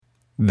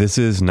This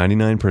is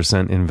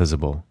 99%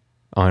 Invisible.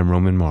 I'm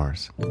Roman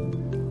Mars.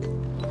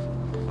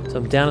 So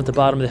I'm down at the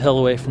bottom of the hill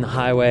away from the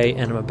highway,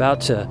 and I'm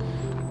about to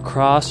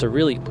cross a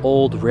really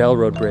old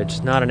railroad bridge.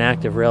 It's not an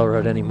active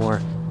railroad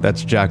anymore.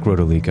 That's Jack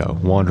Rodolico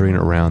wandering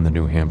around the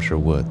New Hampshire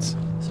woods.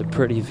 It's a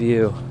pretty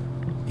view.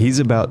 He's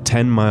about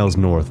 10 miles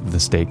north of the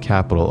state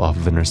capital off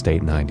of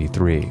Interstate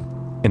 93,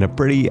 in a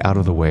pretty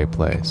out-of-the-way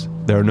place.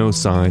 There are no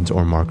signs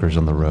or markers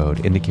on the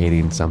road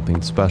indicating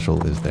something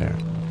special is there.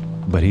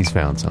 But he's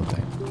found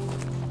something.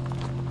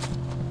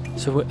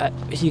 So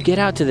you get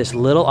out to this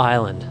little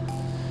island,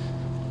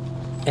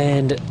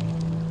 and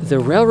the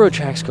railroad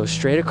tracks go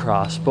straight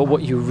across, but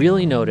what you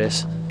really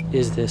notice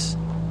is this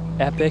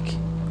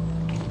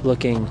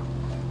epic-looking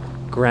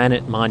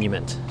granite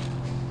monument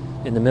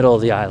in the middle of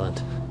the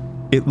island.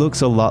 It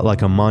looks a lot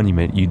like a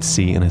monument you'd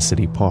see in a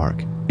city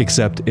park,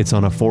 except it's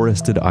on a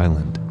forested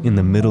island in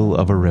the middle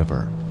of a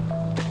river.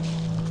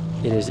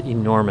 It is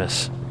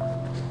enormous.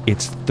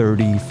 It's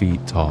 30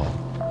 feet tall.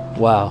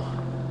 Wow.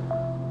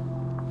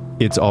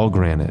 It's all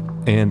granite,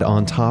 and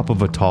on top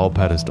of a tall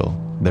pedestal,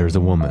 there's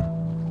a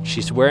woman.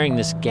 She's wearing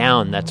this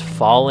gown that's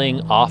falling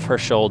off her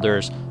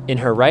shoulders. In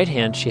her right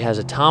hand, she has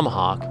a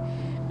tomahawk,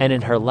 and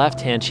in her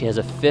left hand, she has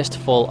a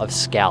fistful of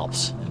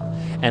scalps.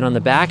 And on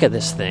the back of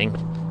this thing,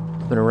 I'm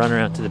going to run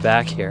around to the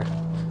back here,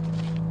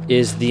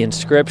 is the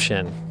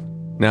inscription.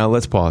 Now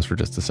let's pause for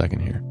just a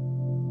second here.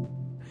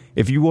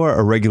 If you are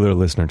a regular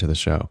listener to the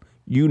show,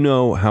 you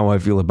know how I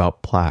feel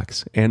about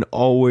plaques and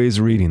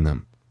always reading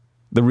them.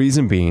 The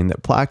reason being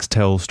that plaques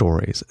tell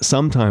stories.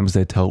 Sometimes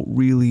they tell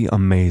really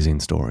amazing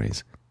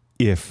stories,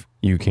 if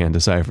you can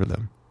decipher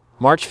them.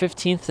 March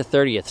 15th to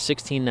 30th,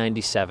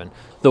 1697.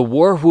 The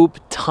war whoop,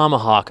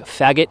 tomahawk,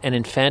 faggot, and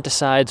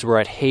infanticides were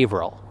at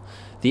Haverhill.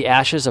 The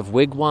ashes of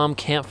wigwam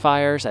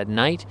campfires at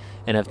night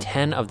and of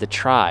 10 of the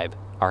tribe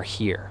are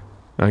here.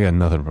 I got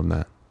nothing from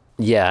that.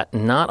 Yeah,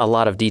 not a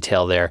lot of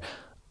detail there.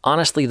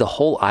 Honestly, the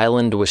whole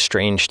island was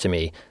strange to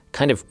me.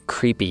 Kind of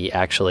creepy,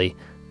 actually.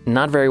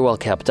 Not very well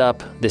kept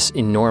up. This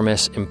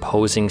enormous,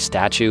 imposing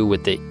statue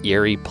with the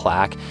eerie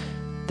plaque.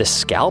 The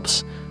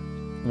scalps?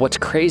 What's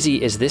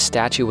crazy is this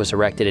statue was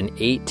erected in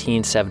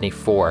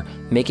 1874,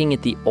 making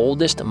it the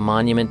oldest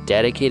monument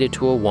dedicated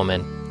to a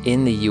woman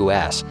in the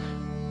U.S.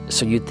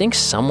 So you'd think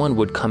someone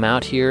would come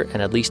out here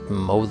and at least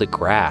mow the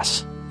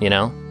grass, you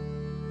know?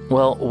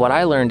 Well, what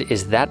I learned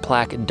is that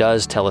plaque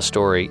does tell a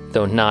story,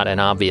 though not an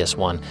obvious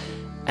one.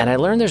 And I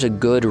learned there's a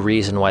good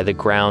reason why the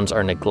grounds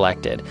are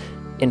neglected.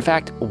 In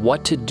fact,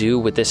 what to do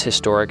with this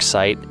historic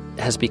site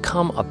has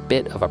become a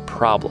bit of a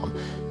problem.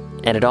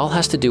 And it all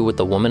has to do with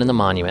the woman in the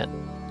monument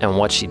and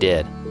what she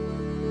did.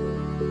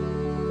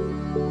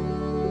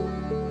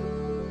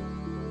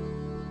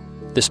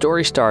 The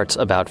story starts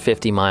about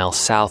 50 miles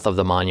south of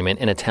the monument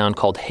in a town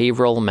called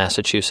Haverhill,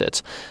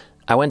 Massachusetts.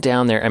 I went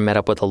down there and met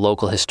up with a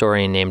local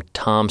historian named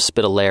Tom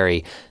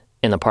Spitaleri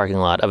in the parking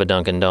lot of a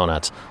Dunkin'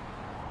 Donuts.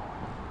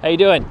 How you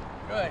doing?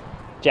 Good.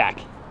 Jack.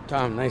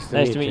 Tom, nice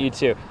to meet you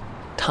too.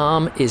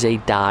 Tom is a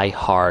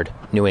die-hard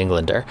New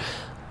Englander.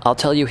 I'll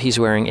tell you, he's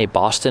wearing a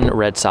Boston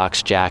Red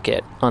Sox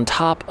jacket on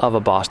top of a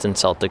Boston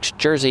Celtics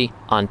jersey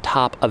on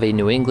top of a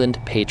New England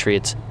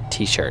Patriots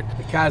t-shirt.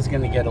 The car's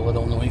going to get a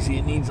little noisy.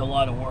 It needs a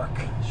lot of work.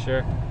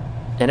 Sure.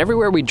 And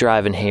everywhere we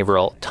drive in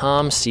Haverhill,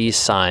 Tom sees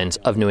signs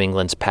of New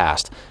England's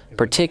past,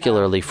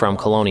 particularly from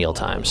colonial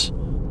times.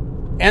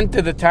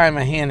 Enter the time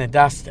of Hannah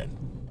Duston.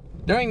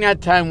 During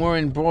that time, we're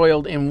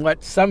embroiled in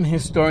what some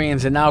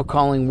historians are now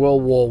calling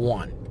World War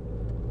I.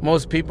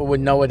 Most people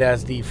would know it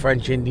as the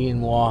French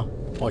Indian War,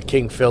 or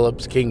King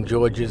Philip's, King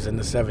George's, and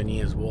the 7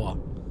 Years' War.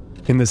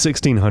 In the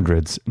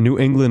 1600s, New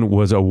England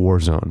was a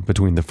war zone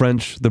between the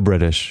French, the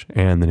British,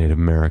 and the Native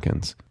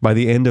Americans. By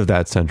the end of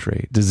that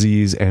century,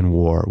 disease and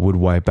war would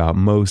wipe out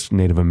most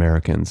Native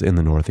Americans in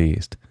the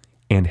Northeast.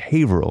 And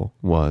Haverhill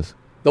was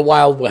The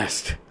Wild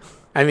West.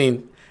 I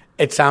mean,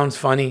 it sounds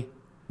funny,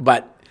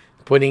 but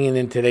putting it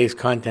in today's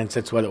context,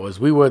 that's what it was.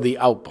 We were the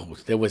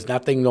outpost. There was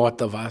nothing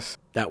north of us.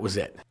 That was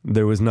it.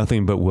 There was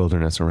nothing but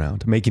wilderness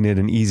around, making it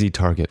an easy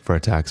target for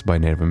attacks by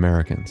Native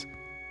Americans.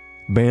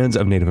 Bands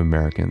of Native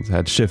Americans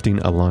had shifting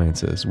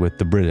alliances with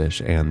the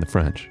British and the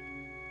French.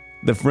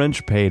 The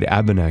French paid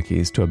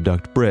Abenakis to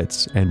abduct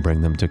Brits and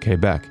bring them to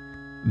Quebec.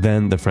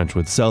 Then the French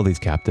would sell these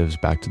captives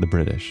back to the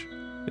British.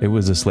 It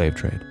was a slave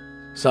trade.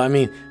 So, I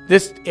mean,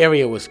 this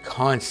area was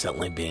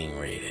constantly being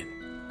raided.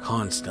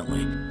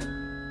 Constantly.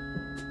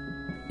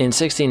 In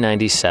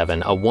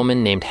 1697, a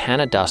woman named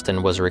Hannah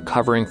Duston was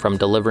recovering from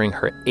delivering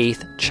her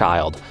 8th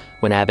child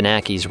when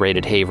Abenakis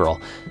raided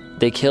Haverhill.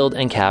 They killed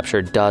and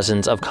captured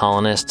dozens of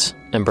colonists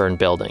and burned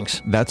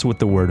buildings. That's what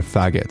the word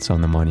faggots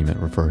on the monument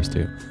refers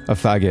to. A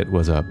faggot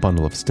was a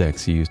bundle of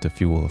sticks used to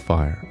fuel a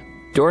fire.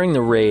 During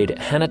the raid,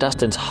 Hannah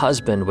Duston's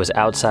husband was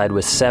outside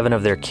with 7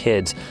 of their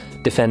kids,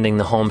 defending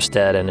the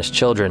homestead and his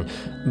children,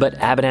 but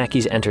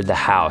Abenakis entered the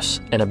house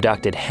and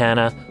abducted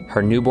Hannah,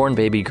 her newborn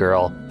baby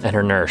girl, and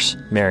her nurse,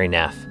 Mary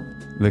Neff.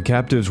 The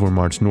captives were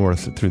marched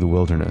north through the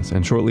wilderness,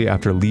 and shortly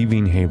after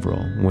leaving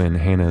Haverhill, when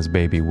Hannah's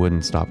baby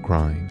wouldn't stop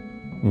crying,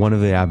 one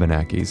of the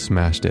Abenakis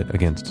smashed it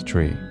against a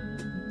tree.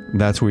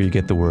 That's where you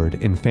get the word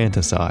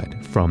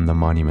infanticide from the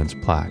monument's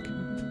plaque.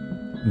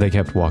 They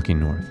kept walking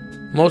north.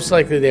 Most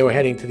likely they were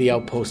heading to the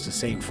outpost of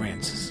St.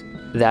 Francis.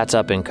 That's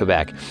up in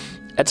Quebec.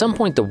 At some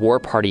point, the war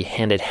party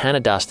handed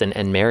Hannah Duston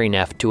and Mary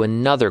Neff to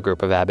another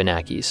group of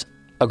Abenakis,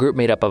 a group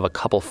made up of a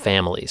couple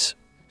families.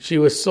 She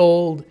was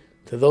sold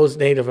to those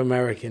Native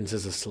Americans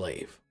as a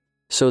slave.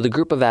 So the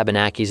group of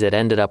Abenakis that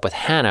ended up with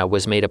Hannah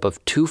was made up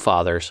of 2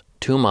 fathers,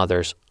 2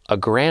 mothers, a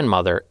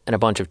grandmother, and a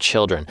bunch of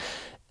children.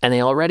 And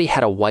they already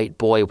had a white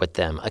boy with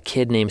them, a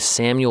kid named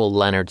Samuel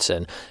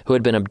Leonardson, who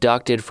had been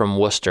abducted from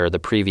Worcester the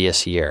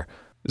previous year.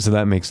 So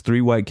that makes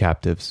 3 white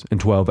captives and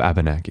 12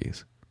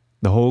 Abenakis.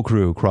 The whole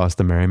crew crossed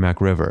the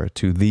Merrimack River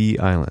to the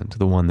island,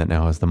 the one that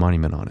now has the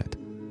monument on it,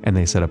 and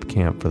they set up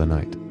camp for the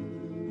night.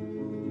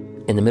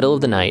 In the middle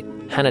of the night,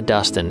 Hannah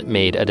Duston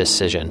made a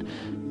decision.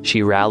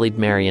 She rallied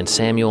Mary and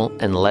Samuel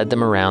and led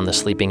them around the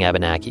sleeping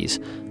Abenakis.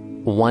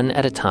 One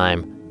at a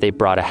time, they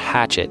brought a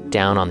hatchet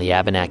down on the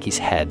Abenakis'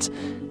 heads.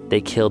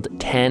 They killed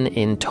 10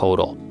 in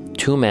total,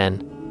 2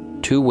 men,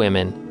 2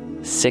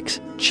 women, 6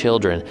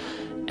 children,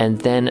 and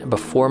then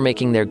before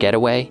making their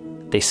getaway,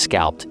 they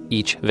scalped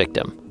each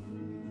victim.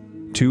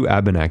 2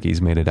 Abenakis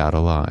made it out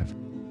alive,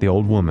 the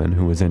old woman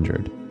who was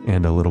injured,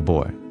 and a little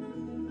boy.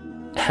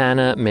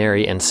 Hannah,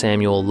 Mary, and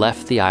Samuel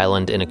left the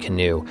island in a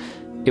canoe.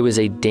 It was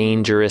a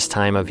dangerous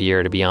time of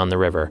year to be on the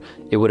river.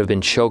 It would have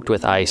been choked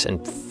with ice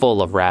and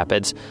full of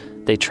rapids.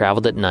 They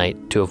traveled at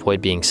night to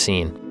avoid being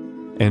seen.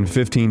 And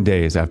 15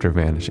 days after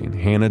vanishing,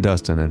 Hannah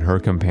Duston and her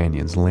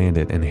companions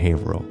landed in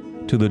Haverhill,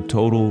 to the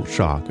total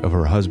shock of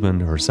her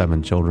husband, her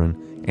 7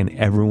 children, and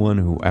everyone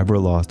who ever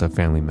lost a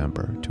family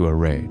member to a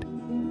raid.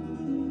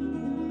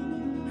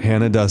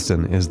 Hannah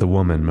Duston is the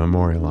woman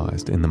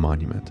memorialized in the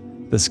monument.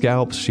 The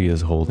scalps she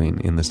is holding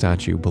in the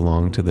statue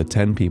belong to the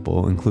 10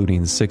 people,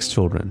 including 6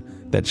 children,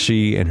 that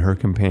she and her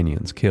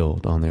companions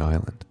killed on the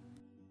island.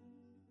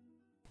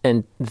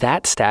 And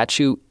that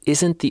statue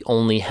isn't the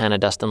only Hannah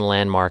Duston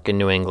landmark in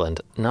New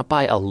England, not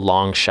by a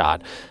long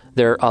shot.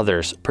 There are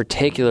others,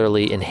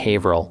 particularly in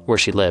Haverhill, where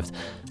she lived.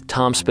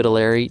 Tom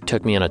Spitaleri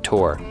took me on a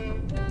tour.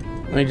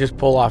 Let me just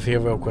pull off here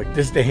real quick.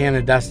 This is the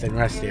Hannah Duston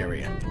rest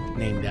area,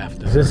 named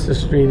after. Is this the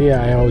street here?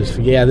 I always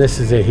forget. Yeah, this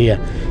is it here.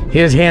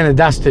 Here's Hannah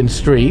Duston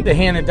Street. The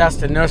Hannah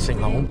Duston Nursing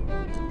Home,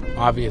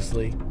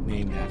 obviously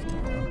named after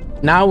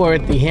her. Now we're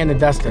at the Hannah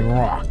Duston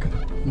Rock.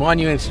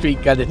 Monument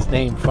Street got its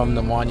name from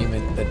the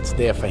monument that's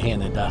there for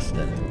Hannah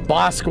Duston.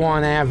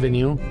 Boscawen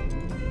Avenue.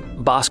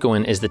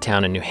 Boscawen is the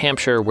town in New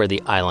Hampshire where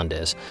the island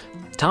is.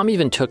 Tom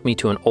even took me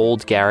to an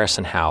old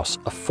garrison house,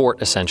 a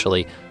fort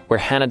essentially, where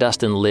Hannah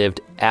Duston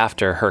lived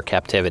after her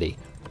captivity.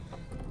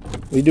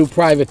 We do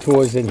private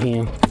tours in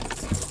here.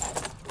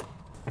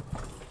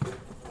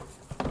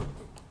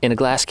 In a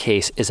glass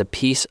case is a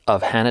piece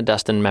of Hannah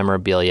Duston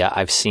memorabilia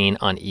I've seen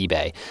on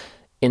eBay.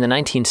 In the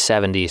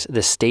 1970s,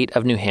 the state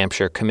of New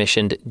Hampshire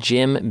commissioned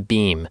Jim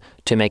Beam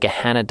to make a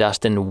Hannah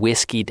Duston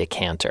whiskey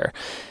decanter.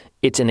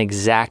 It's an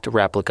exact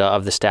replica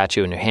of the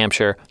statue in New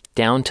Hampshire,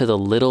 down to the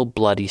little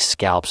bloody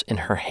scalps in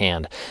her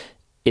hand.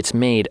 It's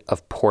made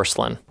of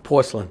porcelain.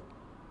 Porcelain.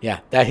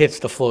 Yeah, that hits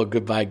the floor.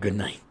 Goodbye, good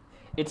night.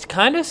 It's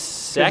kind of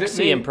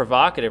sexy and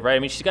provocative, right? I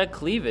mean, she's got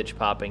cleavage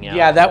popping out.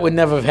 Yeah, that would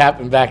never have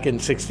happened back in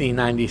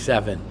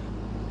 1697.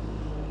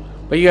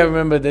 But you got to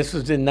remember, this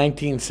was in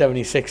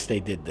 1976 they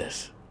did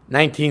this.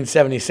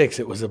 1976,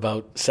 it was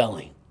about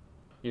selling.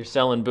 You're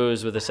selling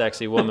booze with a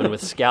sexy woman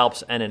with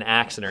scalps and an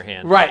axe in her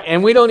hand. Right,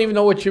 and we don't even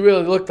know what she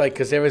really looked like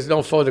because there is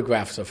no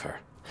photographs of her.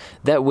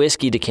 That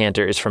whiskey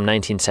decanter is from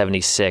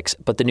 1976,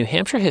 but the New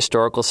Hampshire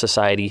Historical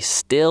Society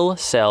still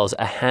sells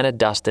a Hannah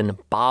Duston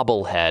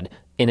bobblehead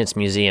in its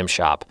museum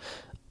shop.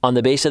 On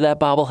the base of that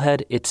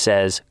bobblehead, it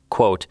says,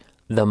 quote,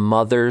 "The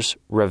Mother's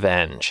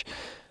Revenge."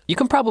 You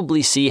can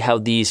probably see how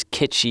these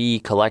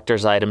kitschy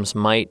collector's items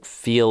might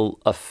feel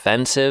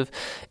offensive.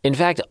 In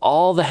fact,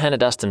 all the Hannah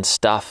Duston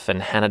stuff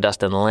and Hannah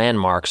Duston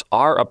landmarks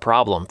are a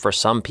problem for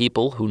some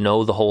people who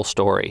know the whole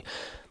story.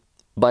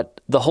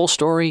 But the whole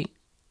story,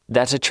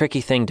 that's a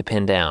tricky thing to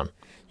pin down.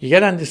 You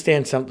got to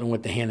understand something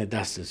with the Hannah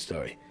Duston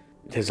story.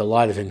 There's a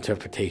lot of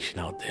interpretation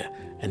out there,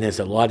 and there's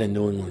a lot of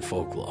New England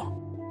folklore.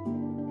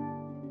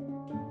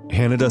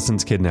 Hannah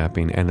Duston's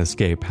kidnapping and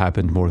escape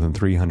happened more than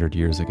 300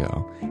 years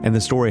ago, and the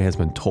story has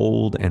been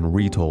told and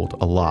retold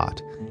a lot.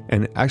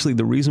 And actually,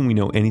 the reason we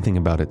know anything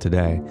about it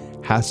today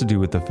has to do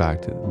with the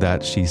fact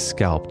that she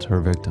scalped her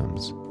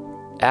victims.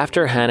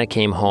 After Hannah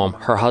came home,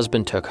 her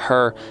husband took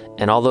her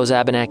and all those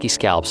Abenaki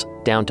scalps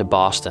down to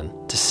Boston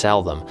to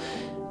sell them.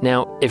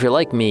 Now, if you're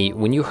like me,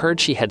 when you heard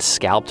she had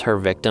scalped her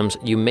victims,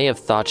 you may have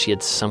thought she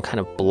had some kind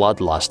of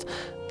bloodlust.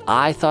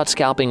 I thought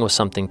scalping was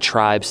something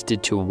tribes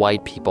did to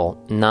white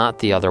people, not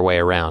the other way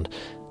around.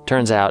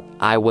 Turns out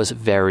I was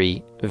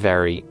very,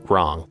 very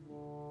wrong.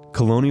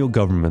 Colonial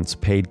governments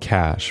paid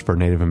cash for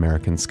Native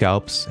American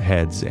scalps,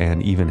 heads,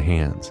 and even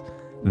hands.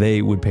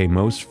 They would pay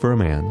most for a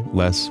man,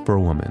 less for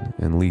a woman,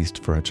 and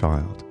least for a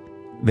child.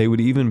 They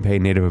would even pay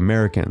Native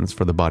Americans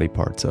for the body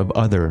parts of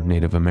other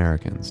Native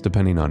Americans,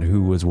 depending on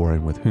who was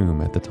warring with whom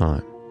at the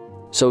time.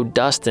 So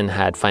Duston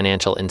had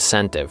financial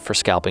incentive for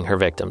scalping her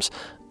victims.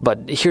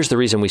 But here's the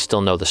reason we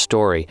still know the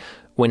story.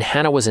 When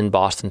Hannah was in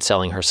Boston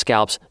selling her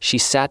scalps, she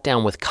sat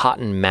down with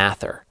Cotton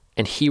Mather,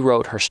 and he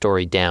wrote her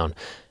story down.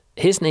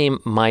 His name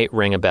might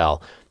ring a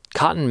bell.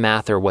 Cotton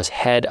Mather was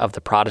head of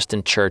the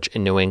Protestant church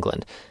in New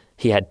England.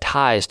 He had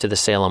ties to the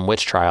Salem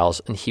witch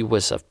trials, and he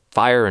was a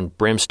fire and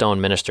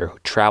brimstone minister who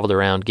traveled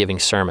around giving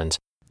sermons.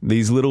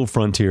 These little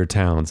frontier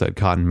towns that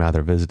Cotton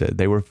Mather visited,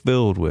 they were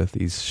filled with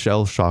these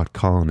shell-shocked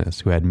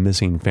colonists who had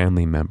missing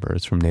family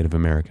members from Native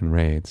American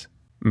raids.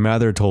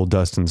 Mather told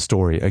Duston's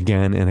story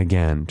again and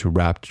again to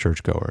rapt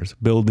churchgoers,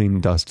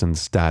 building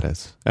Duston's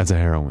status as a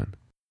heroine.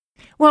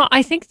 Well,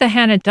 I think the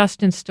Hannah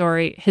Duston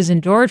story has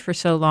endured for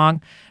so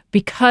long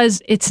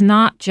because it's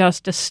not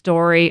just a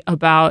story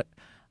about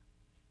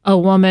a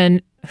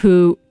woman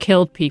who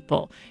killed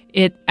people.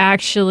 It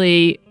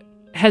actually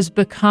has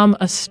become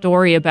a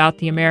story about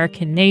the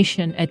American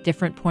nation at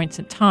different points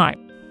in time.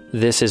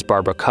 This is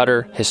Barbara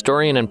Cutter,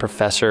 historian and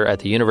professor at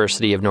the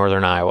University of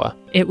Northern Iowa.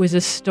 It was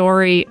a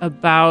story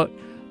about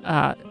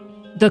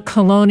the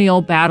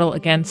colonial battle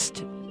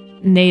against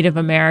Native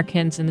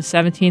Americans in the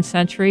 17th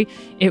century.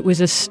 It was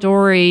a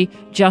story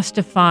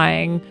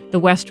justifying the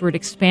westward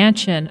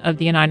expansion of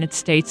the United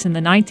States in the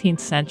 19th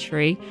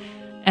century.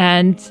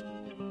 And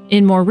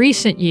in more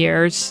recent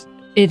years,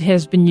 it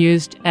has been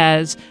used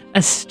as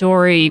a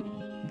story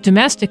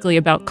domestically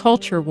about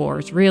culture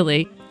wars,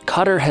 really.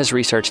 Cutter has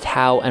researched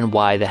how and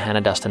why the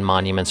Hannah Duston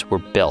monuments were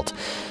built.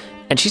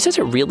 And she says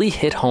it really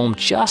hit home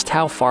just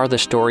how far the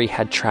story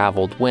had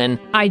traveled when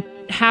I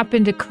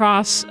happened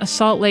across a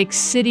Salt Lake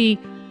City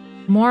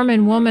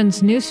Mormon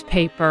woman's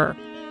newspaper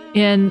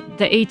in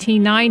the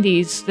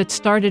 1890s that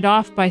started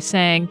off by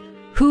saying,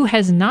 "Who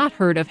has not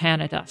heard of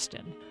Hannah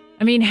Duston?"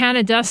 I mean,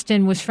 Hannah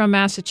Duston was from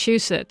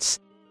Massachusetts.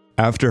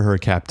 After her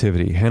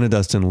captivity, Hannah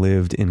Duston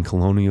lived in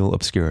colonial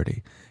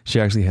obscurity. She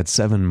actually had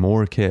 7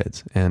 more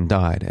kids and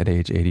died at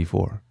age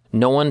 84.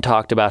 no one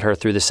talked about her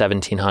through the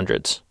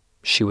 1700s.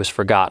 She was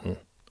forgotten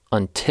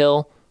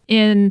until...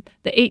 In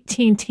the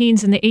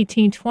 18-teens and the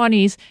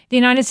 1820s, the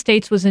United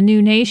States was a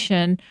new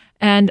nation,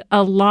 and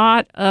a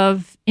lot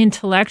of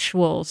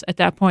intellectuals at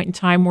that point in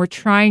time were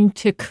trying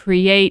to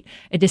create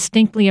a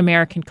distinctly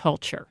American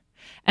culture.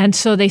 And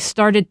so they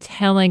started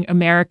telling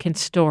American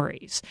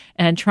stories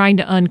and trying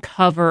to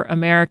uncover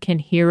American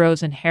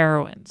heroes and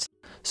heroines.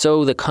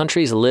 So the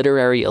country's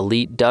literary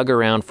elite dug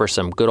around for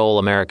some good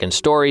old American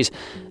stories,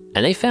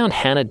 and they found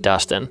Hannah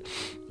Duston.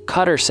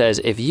 Cutter says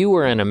if you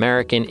were an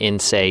American in,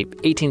 say,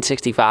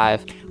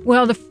 1865...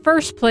 Well, the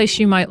first place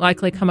you might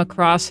likely come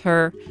across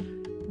her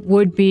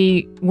would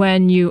be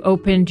when you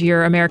opened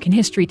your American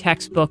history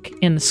textbook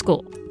in the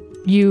school.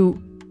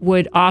 You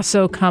would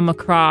also come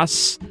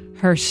across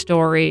her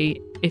story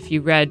if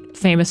you read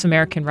famous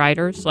American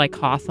writers like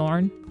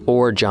Hawthorne.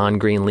 Or John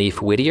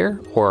Greenleaf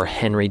Whittier, or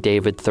Henry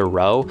David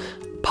Thoreau.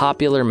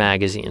 Popular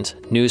magazines,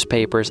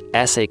 newspapers,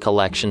 essay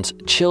collections,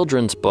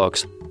 children's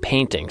books,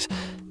 paintings.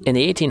 In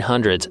the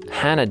 1800s,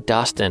 Hannah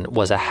Duston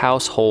was a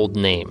household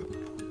name.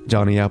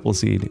 Johnny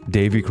Appleseed,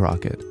 Davy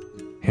Crockett,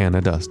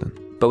 Hannah Duston.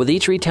 But with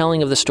each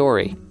retelling of the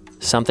story,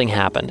 something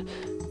happened.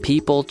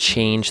 People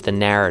changed the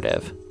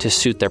narrative to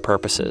suit their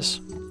purposes.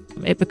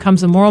 It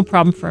becomes a moral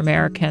problem for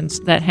Americans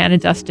that Hannah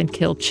Duston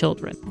killed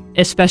children,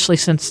 especially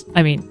since,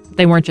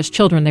 they weren't just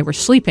children, they were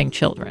sleeping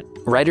children.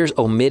 Writers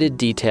omitted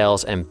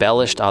details,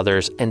 embellished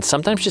others, and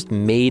sometimes just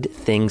made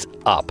things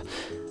up.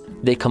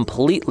 They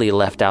completely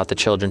left out the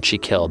children she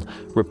killed,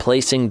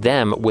 replacing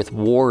them with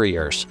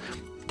warriors.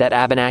 That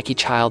Abenaki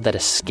child that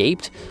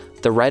escaped,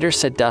 the writer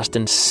said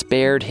Duston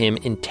spared him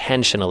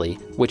intentionally,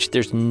 which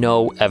there's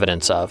no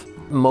evidence of.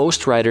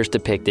 Most writers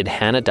depicted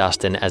Hannah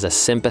Duston as a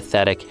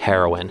sympathetic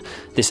heroine,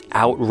 this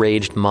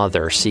outraged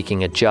mother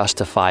seeking a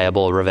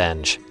justifiable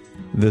revenge.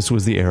 This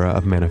was the era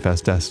of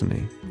manifest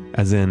destiny,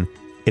 as in,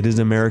 it is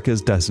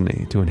America's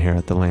destiny to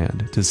inherit the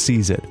land, to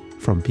seize it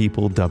from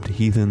people dubbed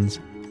heathens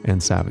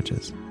and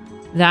savages.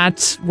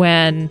 That's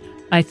when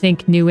I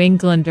think New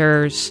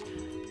Englanders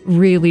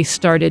really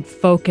started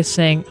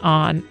focusing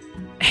on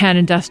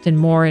Hannah Duston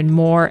more and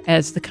more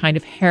as the kind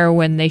of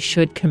heroine they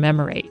should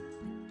commemorate.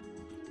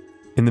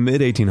 In the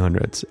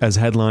mid-1800s, as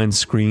headlines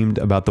screamed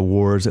about the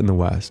wars in the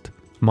West,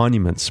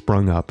 monuments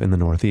sprung up in the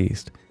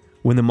Northeast.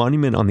 When the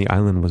monument on the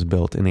island was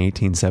built in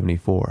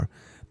 1874,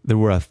 there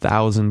were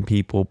 1,000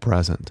 people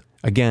present.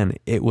 Again,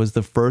 it was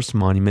the first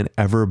monument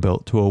ever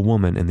built to a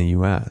woman in the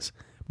U.S.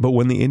 But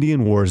when the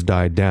Indian Wars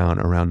died down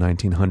around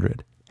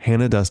 1900,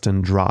 Hannah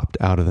Duston dropped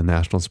out of the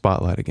national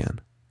spotlight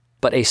again.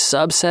 But a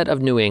subset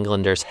of New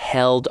Englanders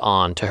held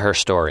on to her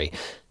story.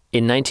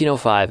 In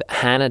 1905,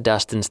 Hannah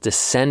Duston's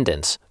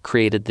descendants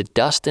created the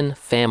Duston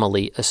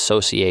Family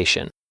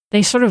Association.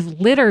 They sort of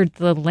littered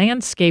the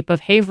landscape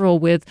of Haverhill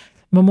with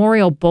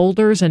memorial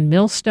boulders and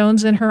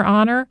millstones in her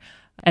honor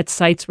at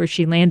sites where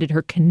she landed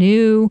her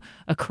canoe,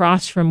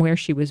 across from where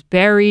she was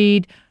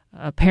buried.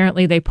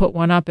 Apparently, they put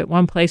one up at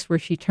one place where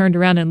she turned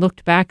around and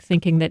looked back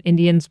thinking that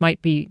Indians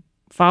might be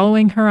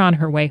following her on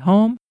her way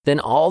home. Then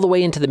all the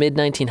way into the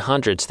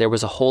mid-1900s, there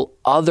was a whole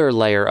other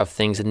layer of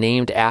things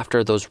named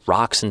after those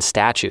rocks and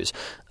statues.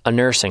 A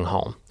nursing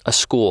home, a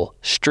school,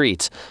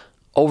 streets.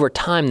 Over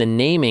time, the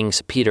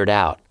namings petered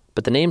out,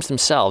 but the names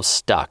themselves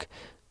stuck.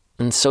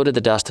 And so did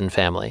the Duston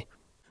family.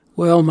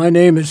 Well, my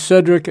name is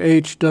Cedric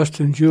H.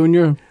 Duston,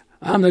 Jr.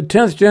 I'm the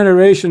 10th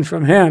generation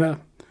from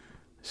Hannah.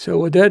 So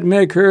would that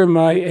make her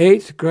my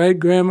 8th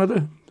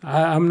great-grandmother?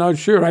 I'm not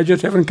sure. I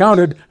just haven't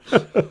counted.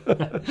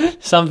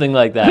 Something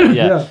like that,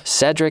 yeah. Yeah.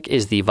 Cedric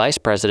is the vice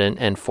president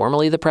and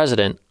formerly the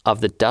president of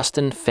the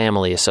Duston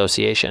Family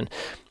Association.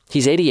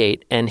 He's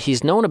 88, and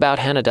he's known about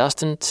Hannah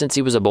Duston since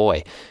he was a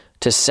boy.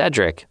 To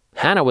Cedric,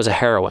 Hannah was a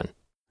heroine.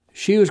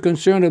 She was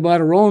concerned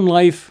about her own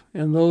life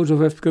and those of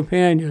her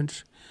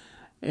companions.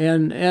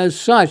 And as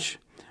such,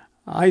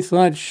 I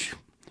thought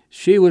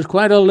she was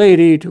quite a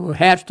lady to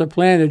hatch the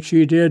plan that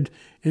she did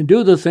and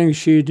do the things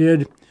she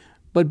did.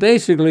 But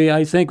basically,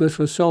 I think it was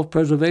for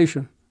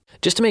self-preservation.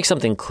 Just to make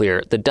something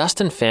clear, the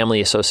Duston Family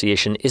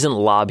Association isn't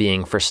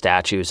lobbying for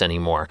statues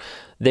anymore.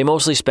 They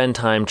mostly spend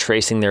time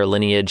tracing their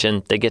lineage,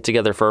 and they get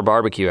together for a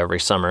barbecue every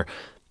summer.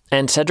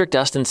 And Cedric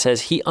Duston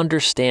says he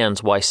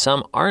understands why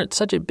some aren't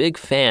such a big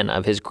fan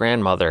of his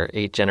grandmother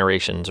 8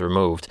 generations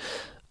removed.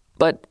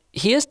 But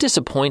he is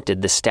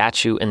disappointed the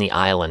statue and the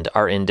island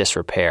are in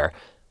disrepair.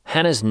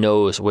 Hannah's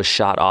nose was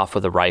shot off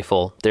with a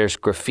rifle, there's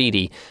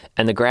graffiti,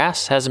 and the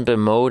grass hasn't been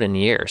mowed in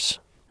years.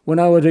 When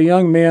I was a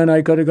young man,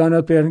 I could have gone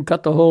up there and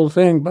cut the whole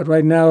thing, but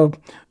right now,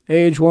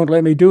 age won't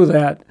let me do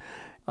that.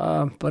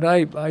 But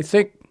I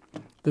think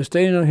the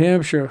state of New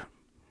Hampshire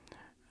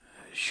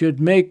should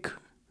make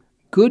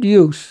good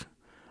use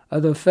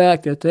of the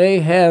fact that they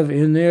have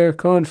in their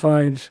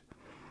confines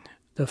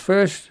the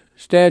first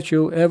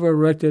statue ever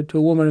erected to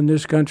a woman in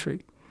this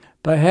country.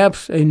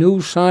 Perhaps a new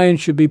sign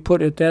should be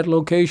put at that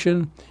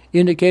location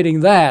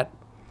indicating that,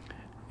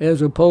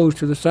 as opposed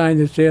to the sign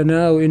that's there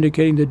now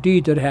indicating the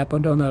deed that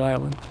happened on that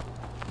island.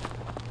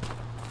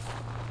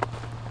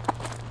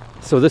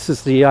 So this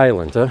is the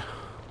island, huh?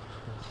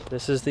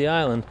 This is the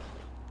island.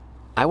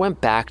 I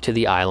went back to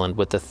the island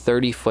with the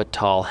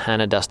 30-foot-tall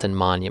Hannah Duston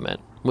monument,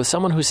 with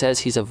someone who says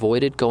he's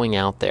avoided going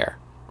out there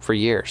for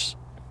years.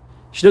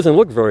 She doesn't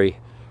look very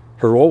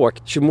heroic.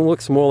 She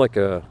looks more like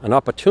an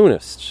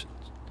opportunist,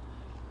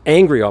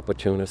 angry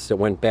opportunist that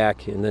went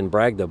back and then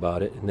bragged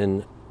about it, and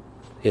then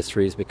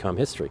history has become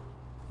history.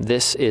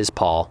 This is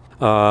Paul.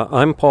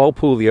 I'm Paul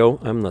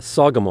Pulio. I'm the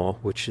Sagamo,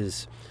 which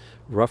is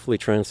roughly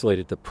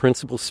translated the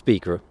principal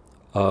speaker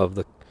of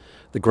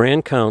the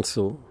Grand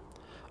Council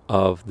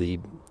of the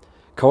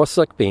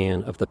Cossack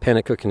Band of the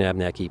Pennacook and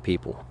Abenaki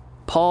people.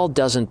 Paul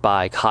doesn't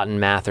buy Cotton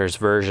Mather's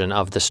version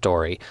of the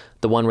story,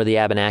 the one where the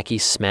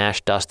Abenakis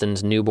smashed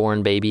Duston's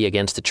newborn baby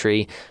against a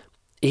tree.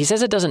 He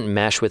says it doesn't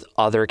mesh with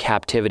other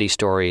captivity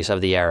stories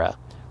of the era.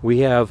 We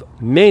have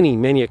many,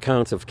 many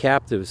accounts of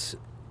captives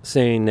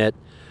saying that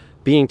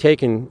being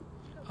taken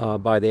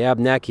by the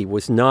Abenaki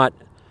was not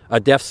a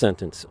death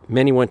sentence.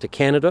 Many went to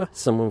Canada,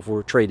 some of them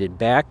were traded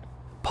back.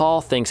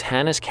 Paul thinks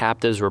Hannah's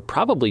captives were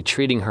probably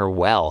treating her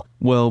well.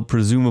 Well,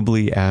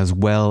 presumably as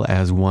well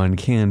as one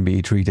can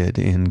be treated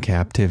in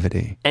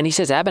captivity. And he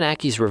says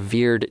Abenakis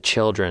revered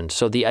children,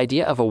 so the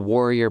idea of a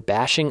warrior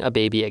bashing a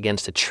baby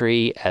against a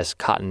tree, as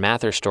Cotton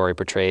Mather's story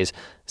portrays,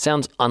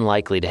 sounds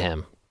unlikely to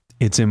him.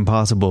 It's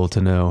impossible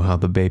to know how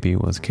the baby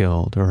was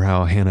killed or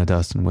how Hannah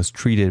Duston was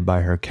treated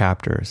by her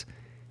captors.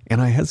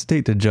 And I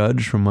hesitate to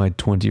judge from my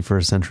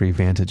 21st century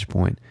vantage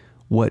point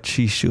what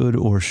she should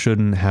or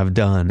shouldn't have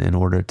done in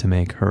order to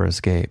make her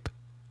escape.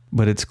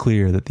 But it's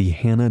clear that the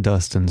Hannah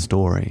Duston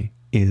story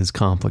is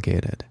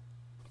complicated.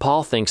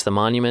 Paul thinks the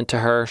monument to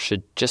her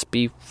should just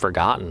be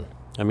forgotten.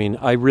 I mean,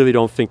 I really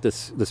don't think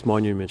this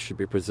monument should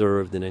be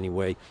preserved in any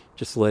way.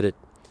 Just let it.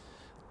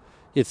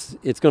 It's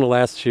going to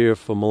last here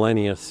for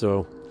millennia,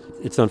 so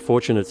it's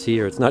unfortunate it's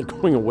here. It's not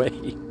going away.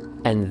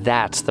 And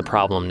that's the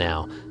problem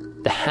now.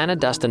 The Hannah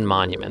Duston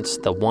monuments,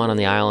 the one on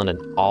the island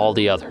and all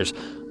the others,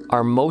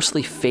 are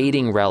mostly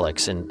fading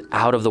relics in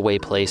out-of-the-way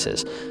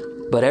places.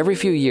 But every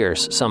few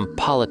years, some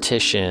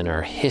politician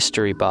or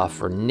history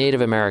buff or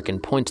Native American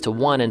points to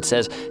one and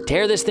says,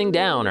 tear this thing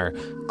down or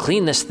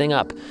clean this thing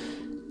up.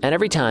 And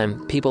every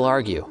time, people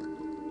argue.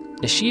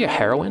 Is she a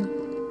heroine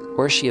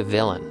or is she a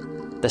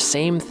villain? The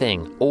same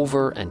thing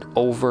over and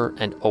over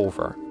and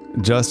over.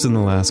 Just in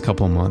the last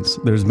couple months,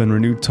 there's been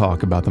renewed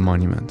talk about the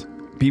monument.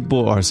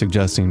 People are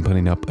suggesting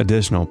putting up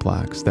additional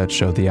plaques that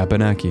show the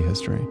Abenaki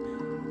history,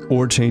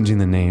 or changing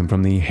the name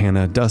from the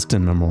Hannah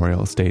Duston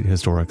Memorial State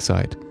Historic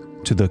Site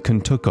to the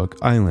Kentucky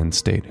Island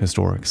State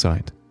Historic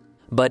Site.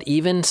 But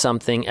even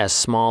something as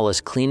small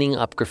as cleaning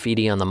up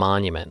graffiti on the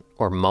monument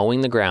or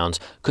mowing the grounds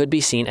could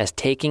be seen as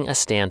taking a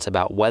stance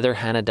about whether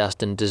Hannah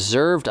Duston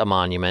deserved a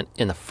monument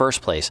in the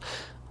first place,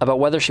 about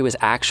whether she was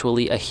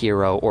actually a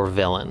hero or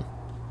villain.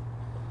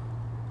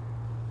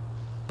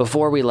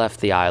 Before we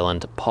left the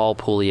island, Paul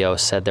Pulio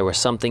said there was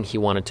something he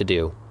wanted to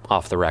do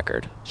off the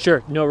record.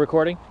 Sure, no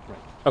recording?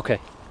 Okay.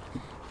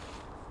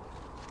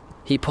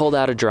 He pulled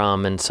out a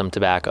drum and some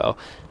tobacco.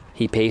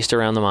 He paced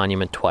around the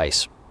monument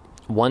twice.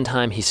 One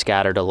time he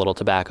scattered a little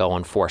tobacco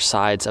on 4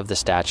 sides of the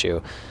statue.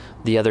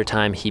 The other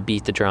time he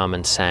beat the drum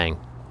and sang.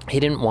 He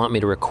didn't want me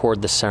to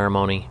record the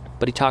ceremony,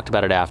 but he talked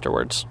about it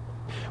afterwards.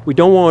 We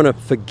don't want to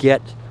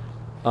forget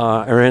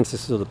our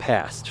ancestors of the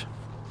past.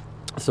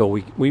 So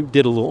we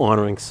did a little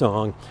honoring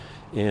song,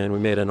 and we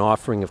made an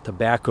offering of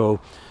tobacco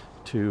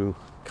to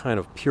kind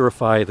of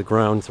purify the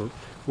grounds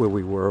where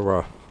we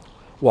were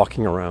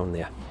walking around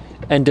there.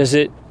 And does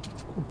it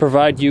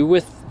provide you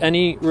with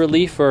any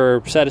relief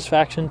or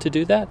satisfaction to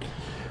do that?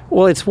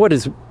 Well, it's what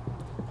is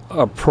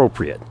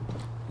appropriate.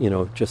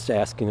 Just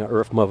asking our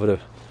Earth Mother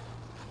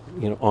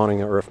to,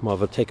 honoring our Earth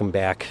Mother, take them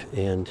back,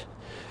 and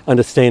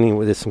understanding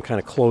there's some kind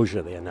of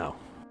closure there now.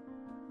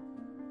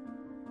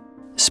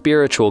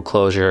 Spiritual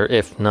closure,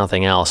 if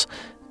nothing else.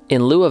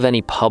 In lieu of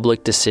any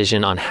public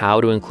decision on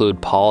how to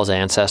include Paul's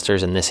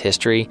ancestors in this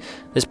history,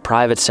 this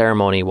private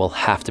ceremony will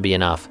have to be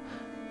enough.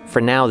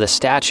 For now, the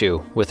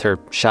statue, with her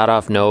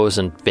shot-off nose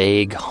and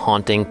vague,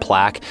 haunting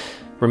plaque,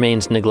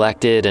 remains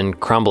neglected and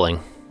crumbling,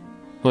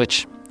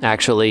 which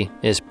actually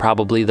is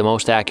probably the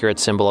most accurate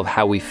symbol of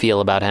how we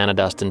feel about Hannah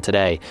Duston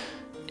today.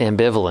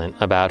 Ambivalent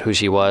about who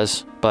she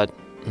was, but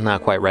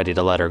not quite ready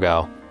to let her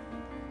go.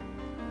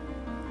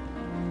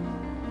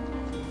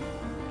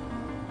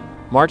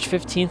 March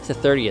 15th to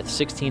 30th,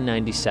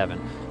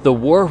 1697. The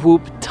war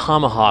whoop,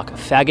 tomahawk,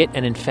 faggot,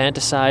 and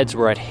infanticides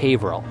were at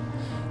Haverhill.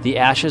 The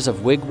ashes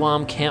of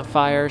wigwam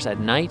campfires at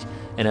night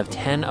and of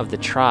 10 of the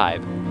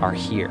tribe are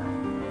here.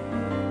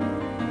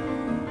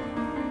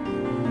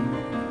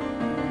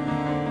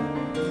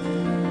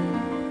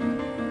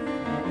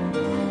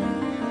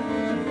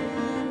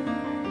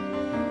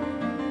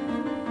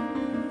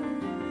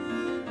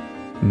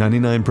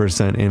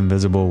 "99%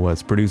 Invisible"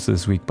 was produced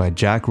this week by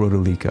Jack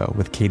Rodolico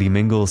with Katie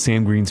Mingle,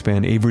 Sam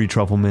Greenspan, Avery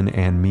Trufelman,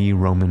 and me,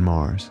 Roman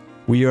Mars.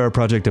 We are a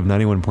project of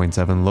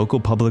 91.7 local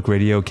public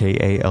radio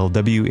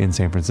KALW in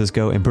San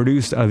Francisco and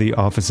produced out of the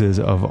offices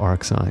of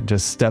ArcSign,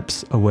 just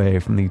steps away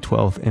from the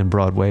 12th and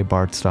Broadway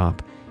BART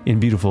stop in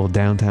beautiful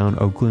downtown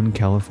Oakland,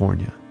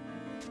 California.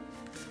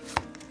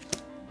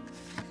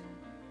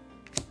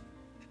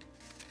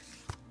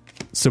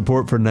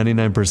 Support for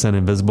 99%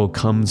 Invisible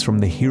comes from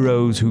the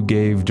heroes who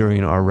gave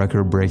during our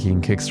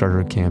record-breaking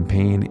Kickstarter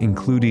campaign,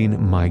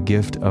 including My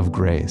Gift of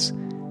Grace.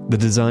 The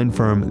design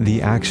firm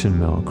The Action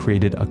Mill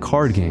created a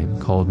card game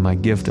called My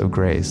Gift of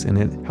Grace, and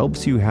it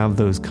helps you have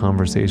those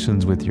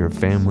conversations with your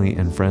family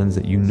and friends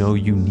that you know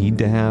you need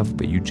to have,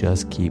 but you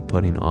just keep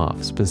putting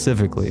off,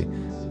 specifically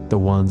the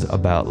ones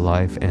about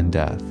life and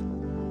death.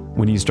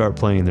 When you start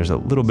playing, there's a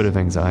little bit of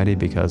anxiety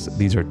because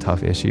these are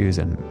tough issues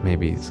and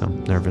maybe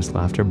some nervous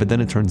laughter, but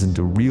then it turns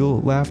into real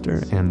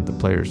laughter and the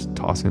players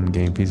tossing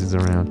game pieces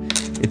around.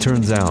 It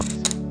turns out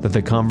that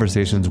the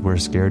conversations we're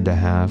scared to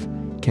have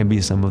can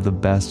be some of the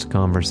best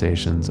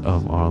conversations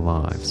of our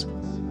lives.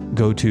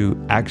 Go to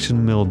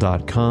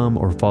actionmill.com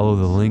or follow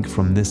the link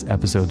from this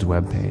episode's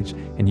webpage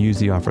and use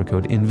the offer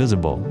code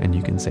INVISIBLE and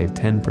you can save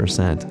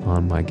 10%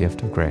 on My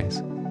Gift of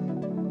Grace.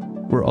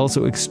 We're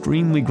also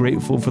extremely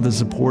grateful for the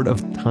support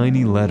of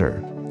Tiny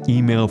Letter,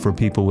 email for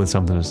people with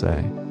something to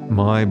say.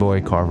 My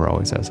boy Carver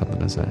always has something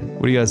to say.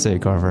 What do you guys say,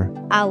 Carver?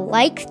 I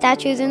like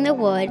statues in the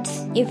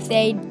woods if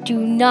they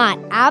do not,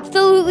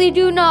 absolutely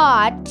do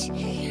not,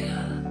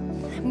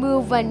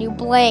 move when you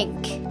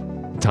blink.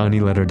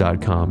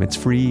 tinyletter.com. It's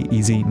free,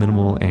 easy,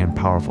 minimal, and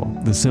powerful.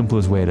 The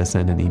simplest way to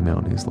send an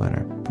email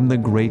newsletter from the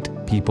great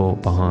people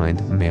behind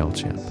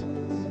MailChimp.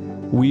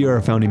 We are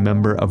a founding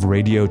member of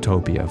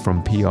Radiotopia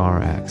from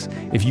PRX.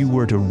 If you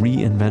were to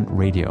reinvent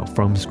radio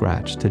from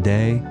scratch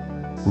today,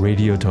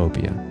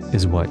 Radiotopia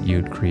is what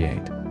you'd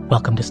create.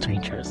 Welcome to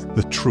Strangers.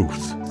 The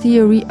Truth.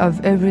 Theory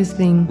of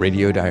Everything.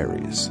 Radio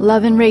Diaries.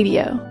 Love and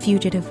Radio.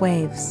 Fugitive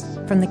Waves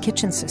from the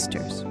Kitchen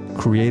Sisters.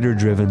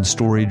 Creator-driven,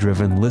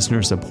 story-driven,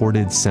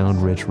 listener-supported,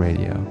 sound-rich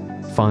radio.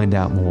 Find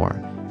out more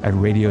at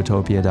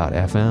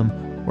radiotopia.fm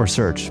or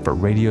search for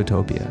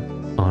Radiotopia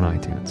on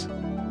iTunes.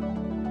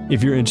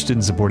 If you're interested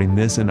in supporting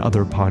this and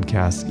other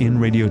podcasts in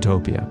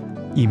Radiotopia,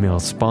 email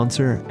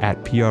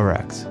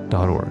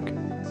sponsor@prx.org.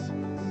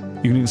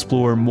 You can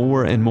explore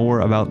more and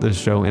more about this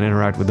show and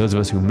interact with those of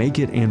us who make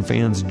it and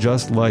fans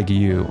just like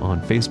you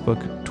on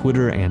Facebook,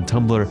 Twitter, and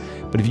Tumblr.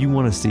 But if you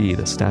want to see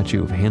the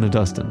statue of Hannah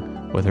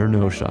Duston with her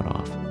nose shot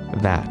off,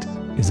 that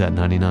is at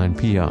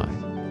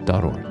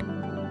 99pi.org.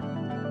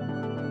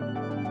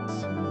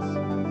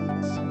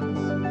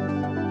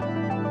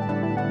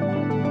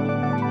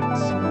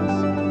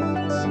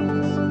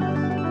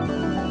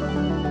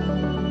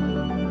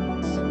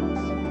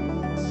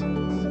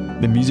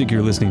 The music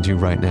you're listening to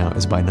right now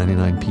is by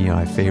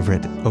 99pi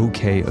favorite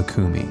OK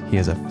Akumi. He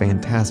has a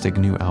fantastic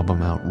new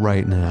album out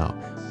right now.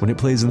 When it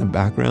plays in the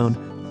background,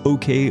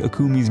 OK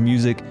Akumi's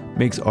music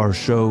makes our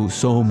show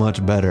so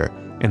much better,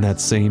 and that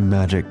same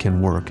magic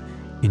can work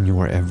in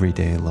your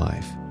everyday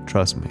life.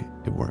 Trust me,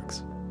 it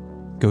works.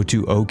 Go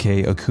to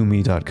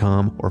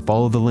okakumi.com or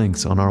follow the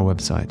links on our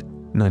website,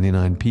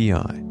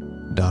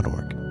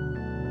 99pi.org.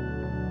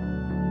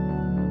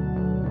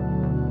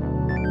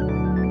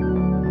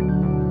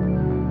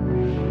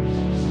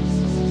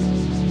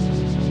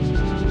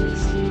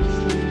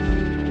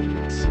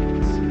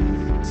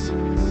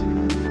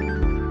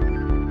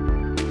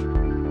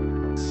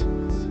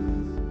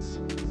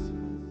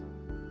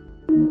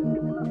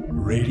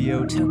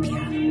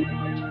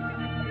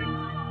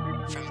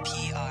 from people.